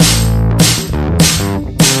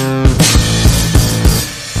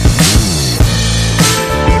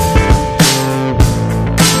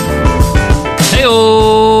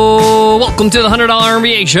Welcome to the $100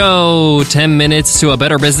 MBA Show. 10 minutes to a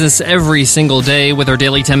better business every single day with our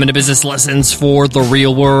daily 10-minute business lessons for the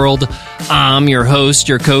real world. I'm your host,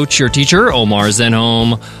 your coach, your teacher, Omar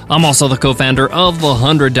Zenhom. I'm also the co-founder of the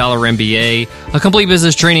 $100 MBA, a complete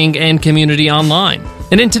business training and community online.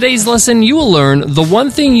 And in today's lesson, you will learn the one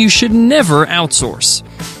thing you should never outsource.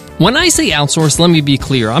 When I say outsource, let me be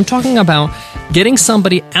clear. I'm talking about getting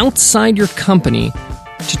somebody outside your company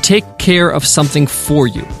to take care of something for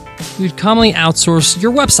you. You'd commonly outsource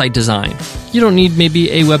your website design. You don't need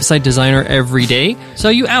maybe a website designer every day, so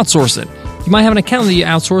you outsource it. You might have an accountant that you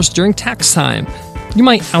outsource during tax time. You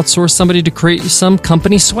might outsource somebody to create some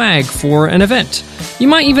company swag for an event. You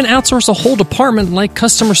might even outsource a whole department like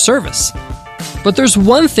customer service. But there's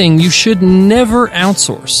one thing you should never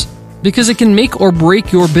outsource, because it can make or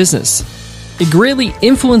break your business. It greatly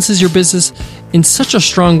influences your business in such a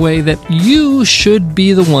strong way that you should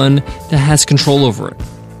be the one that has control over it.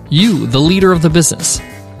 You, the leader of the business.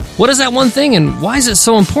 What is that one thing and why is it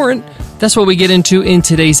so important? That's what we get into in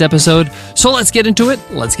today's episode. So let's get into it.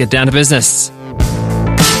 Let's get down to business.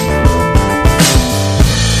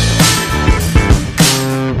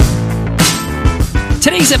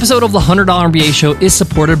 Today's episode of the $100 MBA Show is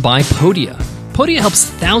supported by Podia. Podia helps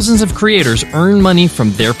thousands of creators earn money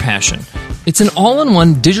from their passion. It's an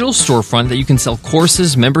all-in-one digital storefront that you can sell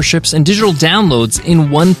courses, memberships, and digital downloads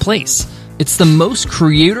in one place. It's the most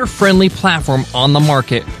creator-friendly platform on the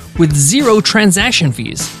market with zero transaction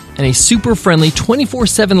fees and a super friendly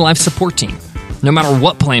 24/7 live support team, no matter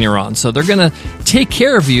what plan you're on. So they're going to take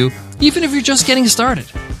care of you even if you're just getting started.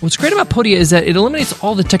 What's great about Podia is that it eliminates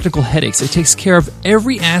all the technical headaches. It takes care of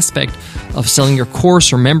every aspect of selling your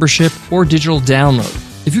course or membership or digital download.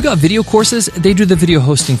 If you got video courses, they do the video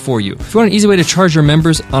hosting for you. If you want an easy way to charge your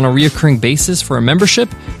members on a reoccurring basis for a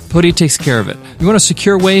membership, Podia takes care of it. You want a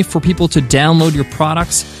secure way for people to download your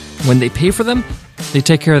products when they pay for them? They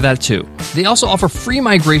take care of that too. They also offer free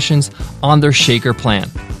migrations on their Shaker plan.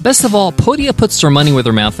 Best of all, Podia puts their money where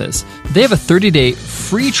their mouth is. They have a 30-day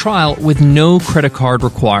free trial with no credit card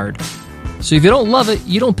required. So if you don't love it,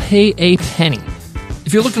 you don't pay a penny.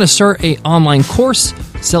 If you're looking to start an online course,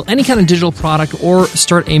 sell any kind of digital product, or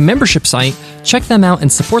start a membership site, check them out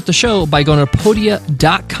and support the show by going to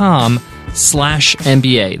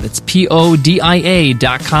podia.com/MBA. That's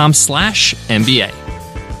podia.com/MBA.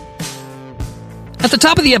 At the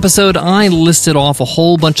top of the episode, I listed off a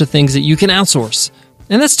whole bunch of things that you can outsource.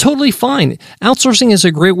 And that's totally fine. Outsourcing is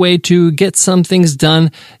a great way to get some things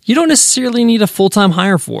done you don't necessarily need a full-time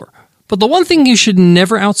hire for. But the one thing you should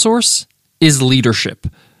never outsource is leadership.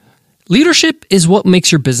 Leadership is what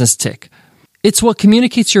makes your business tick. It's what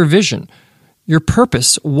communicates your vision, your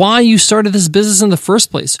purpose, why you started this business in the first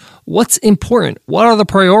place, what's important, what are the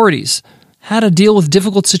priorities, how to deal with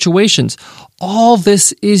difficult situations. All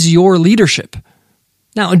this is your leadership.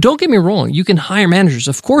 Now, don't get me wrong, you can hire managers.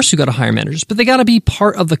 Of course you got to hire managers, but they got to be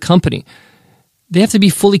part of the company. They have to be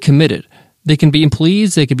fully committed. They can be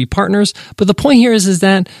employees, they can be partners, but the point here is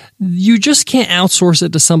that you just can't outsource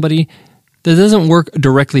it to somebody that doesn't work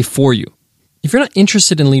directly for you. If you're not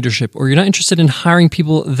interested in leadership or you're not interested in hiring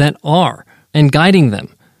people that are and guiding them,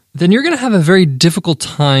 then you're going to have a very difficult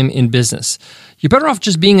time in business. You're better off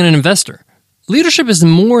just being an investor. Leadership is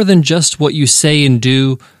more than just what you say and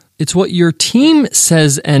do. It's what your team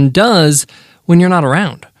says and does when you're not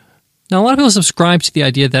around. Now, a lot of people subscribe to the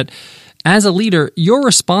idea that as a leader, you're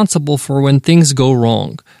responsible for when things go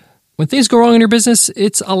wrong. When things go wrong in your business,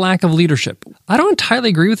 it's a lack of leadership. I don't entirely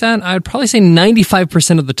agree with that. I'd probably say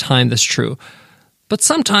 95% of the time that's true. But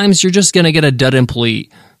sometimes you're just going to get a dud employee.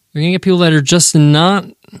 You're going to get people that are just not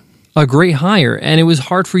a great hire, and it was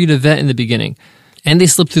hard for you to vet in the beginning. And they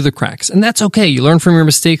slip through the cracks. And that's okay. You learn from your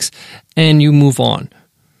mistakes, and you move on.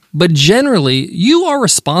 But generally, you are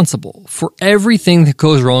responsible for everything that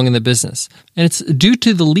goes wrong in the business. And it's due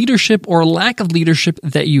to the leadership or lack of leadership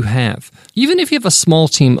that you have. Even if you have a small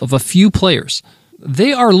team of a few players,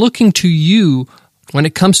 they are looking to you when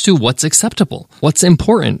it comes to what's acceptable, what's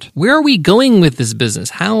important. Where are we going with this business?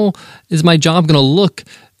 How is my job going to look,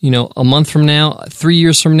 a month from now, 3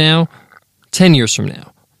 years from now, 10 years from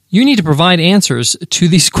now? You need to provide answers to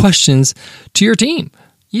these questions to your team.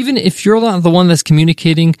 Even if you're not the one that's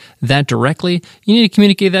communicating that directly, you need to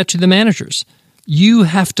communicate that to the managers. You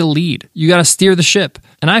have to lead. You got to steer the ship.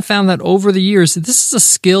 And I found that over the years, this is a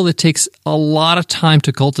skill that takes a lot of time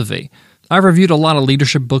to cultivate. I've reviewed a lot of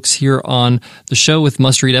leadership books here on the show with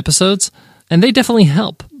must-read episodes, and they definitely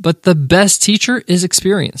help. But the best teacher is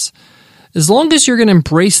experience. As long as you're going to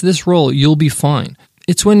embrace this role, you'll be fine.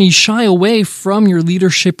 It's when you shy away from your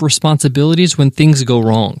leadership responsibilities when things go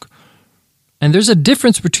wrong. And there's a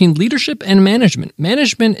difference between leadership and management.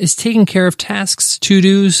 Management is taking care of tasks,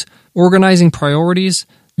 to-dos, organizing priorities.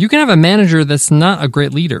 You can have a manager that's not a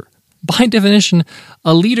great leader. By definition,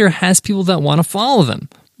 a leader has people that want to follow them.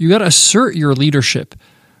 You got to assert your leadership.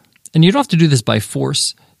 And you don't have to do this by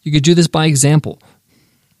force. You could do this by example.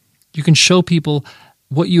 You can show people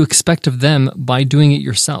what you expect of them by doing it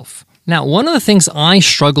yourself. Now, one of the things I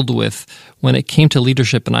struggled with when it came to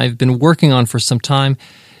leadership, and I've been working on for some time,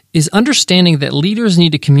 is understanding that leaders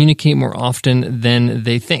need to communicate more often than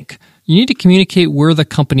they think. You need to communicate where the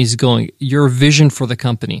company's going, your vision for the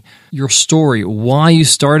company, your story, why you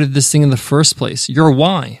started this thing in the first place, your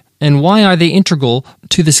why, and why are they integral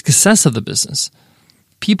to the success of the business.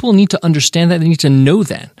 People need to understand that, they need to know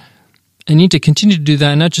that, and need to continue to do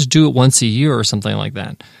that and not just do it once a year or something like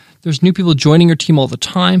that. There's new people joining your team all the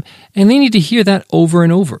time, and they need to hear that over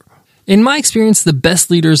and over. In my experience, the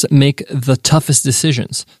best leaders make the toughest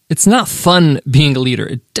decisions. It's not fun being a leader.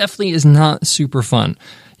 It definitely is not super fun.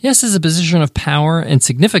 Yes, it's a position of power and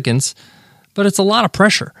significance, but it's a lot of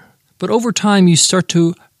pressure. But over time, you start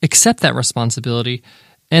to accept that responsibility,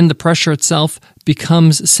 and the pressure itself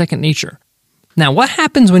becomes second nature. Now, what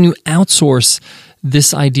happens when you outsource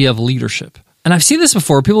this idea of leadership? And I've seen this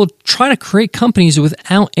before. People try to create companies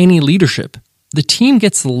without any leadership. The team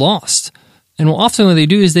gets lost. And often what they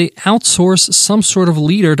do is they outsource some sort of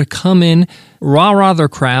leader to come in, rah-rah their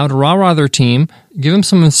crowd, rah-rah their team, give them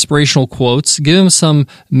some inspirational quotes, give them some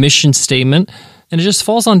mission statement, and it just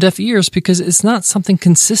falls on deaf ears because it's not something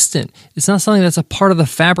consistent. It's not something that's a part of the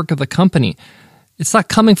fabric of the company. It's not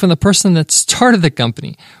coming from the person that started the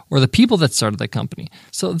company or the people that started the company.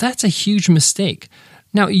 So that's a huge mistake.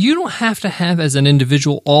 Now, you don't have to have, as an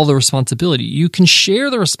individual, all the responsibility. You can share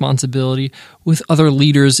the responsibility with other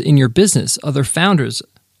leaders in your business, other founders,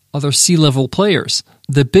 other C-level players.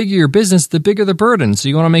 The bigger your business, the bigger the burden. So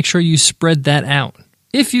you want to make sure you spread that out,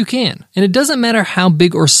 if you can. And it doesn't matter how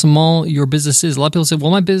big or small your business is. A lot of people say,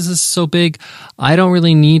 well, my business is so big, I don't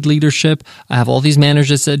really need leadership. I have all these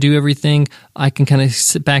managers that do everything. I can kind of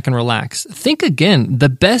sit back and relax. Think again. The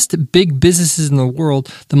best big businesses in the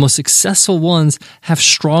world, the most successful ones, have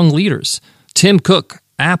strong leaders. Tim Cook,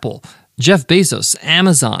 Apple, Jeff Bezos,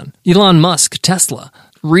 Amazon, Elon Musk, Tesla,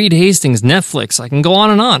 Reed Hastings, Netflix. I can go on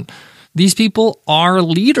and on. These people are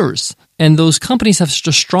leaders, and those companies have such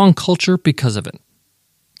a strong culture because of it.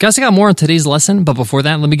 Guys, I got more on today's lesson, but before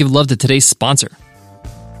that, let me give love to today's sponsor.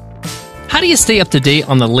 How do you stay up to date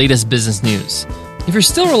on the latest business news? If you're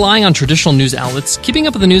still relying on traditional news outlets, keeping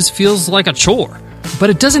up with the news feels like a chore. But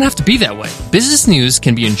it doesn't have to be that way. Business news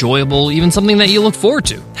can be enjoyable, even something that you look forward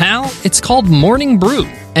to. How? It's called Morning Brew,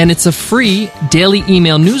 and it's a free daily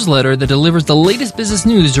email newsletter that delivers the latest business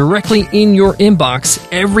news directly in your inbox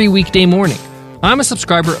every weekday morning. I'm a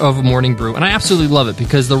subscriber of Morning Brew, and I absolutely love it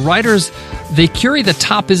because the writers, they curate the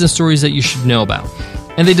top business stories that you should know about.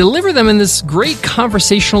 And they deliver them in this great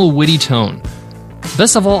conversational, witty tone.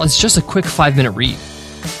 Best of all, it's just a quick 5-minute read.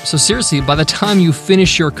 So seriously, by the time you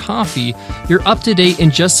finish your coffee, you're up to date in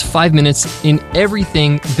just 5 minutes in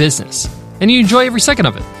everything business. And you enjoy every second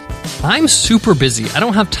of it. I'm super busy. I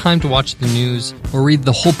don't have time to watch the news or read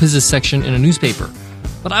the whole business section in a newspaper.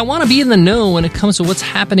 But I want to be in the know when it comes to what's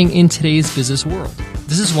happening in today's business world.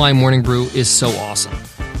 This is why Morning Brew is so awesome.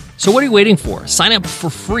 So what are you waiting for? Sign up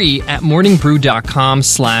for free at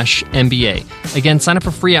morningbrew.com/MBA. Again, sign up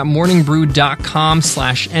for free at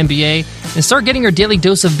morningbrew.com/MBA and start getting your daily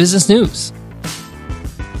dose of business news.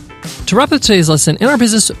 To wrap up today's lesson, in our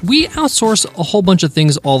business, we outsource a whole bunch of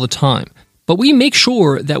things all the time. But we make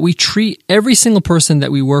sure that we treat every single person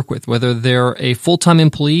that we work with, whether they're a full-time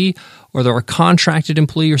employee or they're a contracted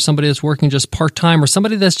employee or somebody that's working just part-time or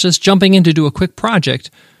somebody that's just jumping in to do a quick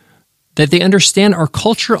project, that they understand our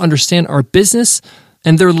culture, understand our business,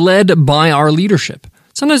 and they're led by our leadership.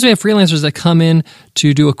 Sometimes we have freelancers that come in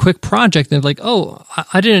to do a quick project and they're like, oh,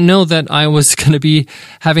 I didn't know that I was going to be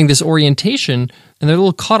having this orientation, and they're a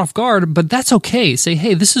little caught off guard, but that's okay. Say,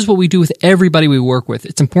 hey, this is what we do with everybody we work with.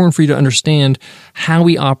 It's important for you to understand how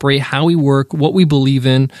we operate, how we work, what we believe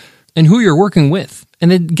in, and who you're working with.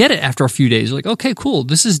 And then get it after a few days. You're like, okay, cool.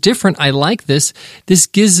 This is different. I like this. This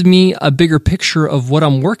gives me a bigger picture of what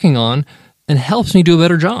I'm working on and helps me do a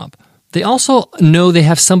better job. They also know they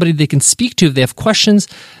have somebody they can speak to if they have questions.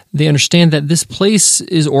 They understand that this place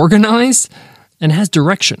is organized and has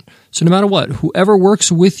direction. So no matter what, whoever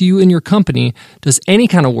works with you in your company does any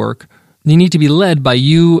kind of work, they need to be led by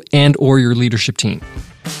you and or your leadership team.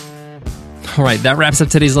 All right, that wraps up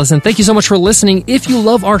today's lesson. Thank you so much for listening. If you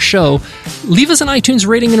love our show, leave us an iTunes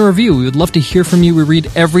rating and a review. We would love to hear from you. We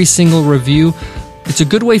read every single review. It's a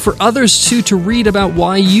good way for others, too, to read about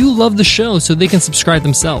why you love the show so they can subscribe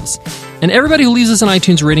themselves. And everybody who leaves us an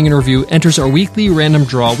iTunes rating and review enters our weekly random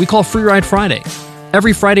draw we call Free Ride Friday.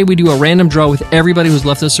 Every Friday, we do a random draw with everybody who's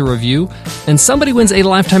left us a review, and somebody wins a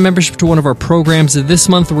lifetime membership to one of our programs. This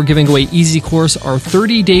month, we're giving away Easy Course, our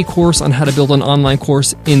 30-day course on how to build an online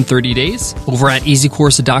course in 30 days. Over at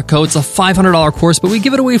easycourse.co, it's a $500 course, but we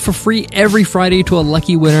give it away for free every Friday to a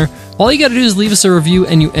lucky winner. All you got to do is leave us a review,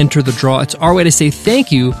 and you enter the draw. It's our way to say thank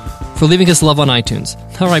you for leaving us love on iTunes.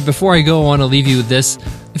 All right, before I go, I want to leave you with this.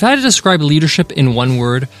 If I had to describe leadership in one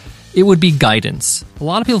word, it would be guidance. A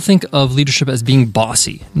lot of people think of leadership as being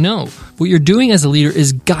bossy. No, what you're doing as a leader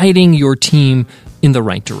is guiding your team in the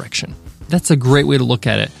right direction. That's a great way to look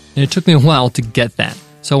at it, and it took me a while to get that,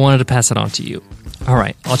 so I wanted to pass it on to you. All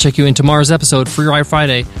right, I'll check you in tomorrow's episode, Free Ride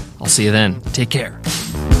Friday. I'll see you then. Take care.